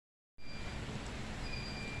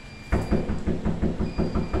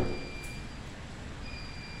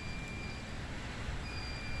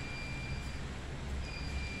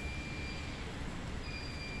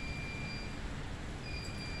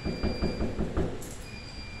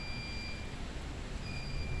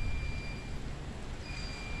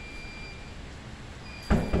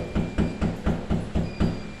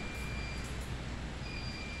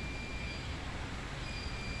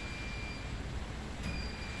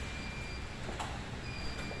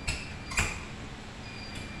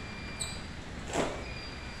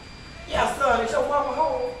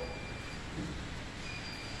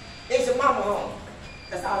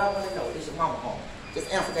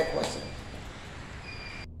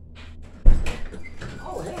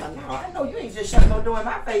ain't just shut no door in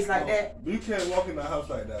my face like that. You can't walk in the house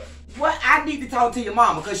like that. What? I need to talk to your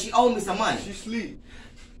mama because she owed me some money. She sleep.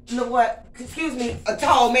 You know what? Excuse me, a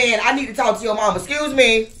tall man. I need to talk to your mama. Excuse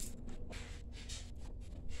me.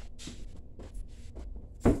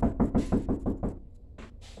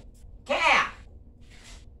 Cal.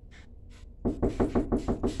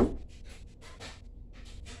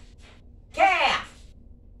 Cal.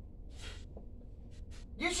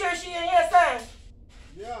 You sure she in here, son?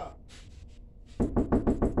 Yeah.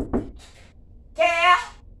 Cal,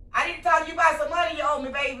 I need to talk to you about some money you owe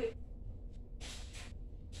me, baby.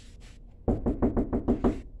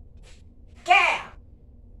 Cal,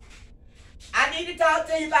 I need to talk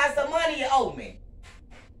to you about some money you owe me.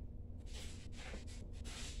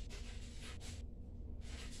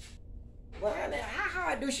 Well, honey, how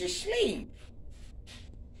hard do she sleep?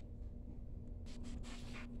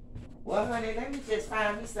 Well, honey, let me just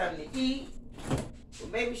find me something to eat. Well,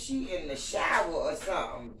 maybe she in the shower or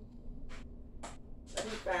something. Let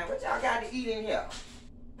me find what y'all got to eat in here.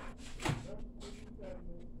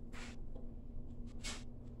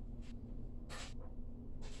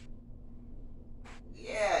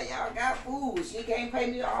 Yeah, y'all got food. She can't pay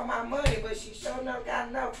me all my money, but she sure enough got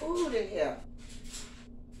enough food in here.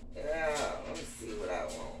 Yeah, let me see what I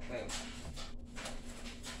want.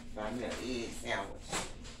 Find me an egg sandwich.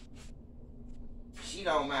 She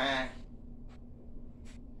don't mind.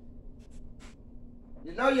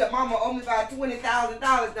 You know your mama owe me about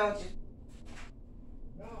 $20,000, don't you?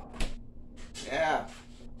 No. Yeah.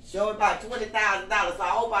 She owe me about $20,000, so I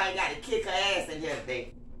hope I ain't got to kick her ass in here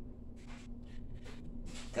today.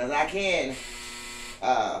 Because I can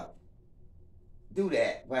do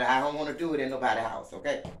that, but I don't want to do it in nobody's house,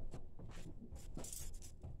 okay?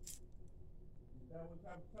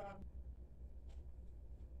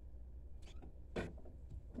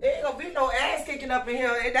 There ain't gonna be no ass kicking up in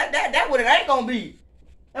here. That what it ain't gonna be.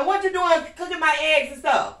 And what you doing cooking my eggs and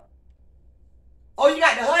stuff? Oh, you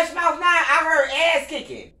got the hush mouth now? I heard ass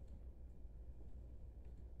kicking.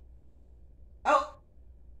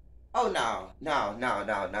 Oh no.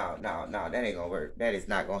 That ain't gonna work. That is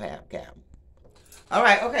not gonna happen, Cap.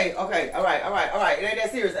 Alright, okay, all right. It ain't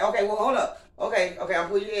that serious. Okay, well hold up. Okay, I'm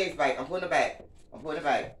putting your eggs back. I'm putting it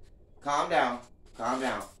back. Calm down.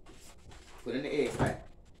 Put in the eggs back.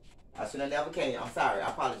 I should have never came. I'm sorry. I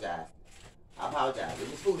apologize. It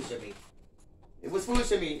was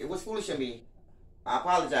foolish of me. I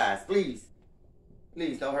apologize. Please,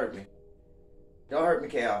 don't hurt me. Don't hurt me,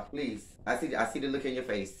 Cal. Please. I see the look in your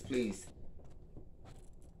face. Please.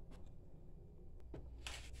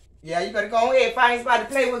 Yeah, you better go ahead and find somebody to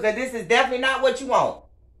play with, because this is definitely not what you want.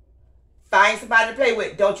 Find somebody to play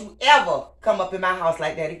with. Don't you ever come up in my house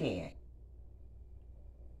like that again.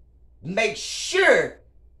 Make sure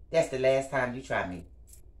that's the last time you try me.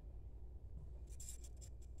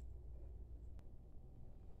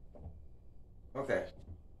 Okay.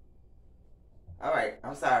 All right.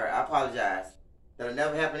 I'm sorry. I apologize. That'll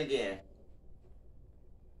never happen again.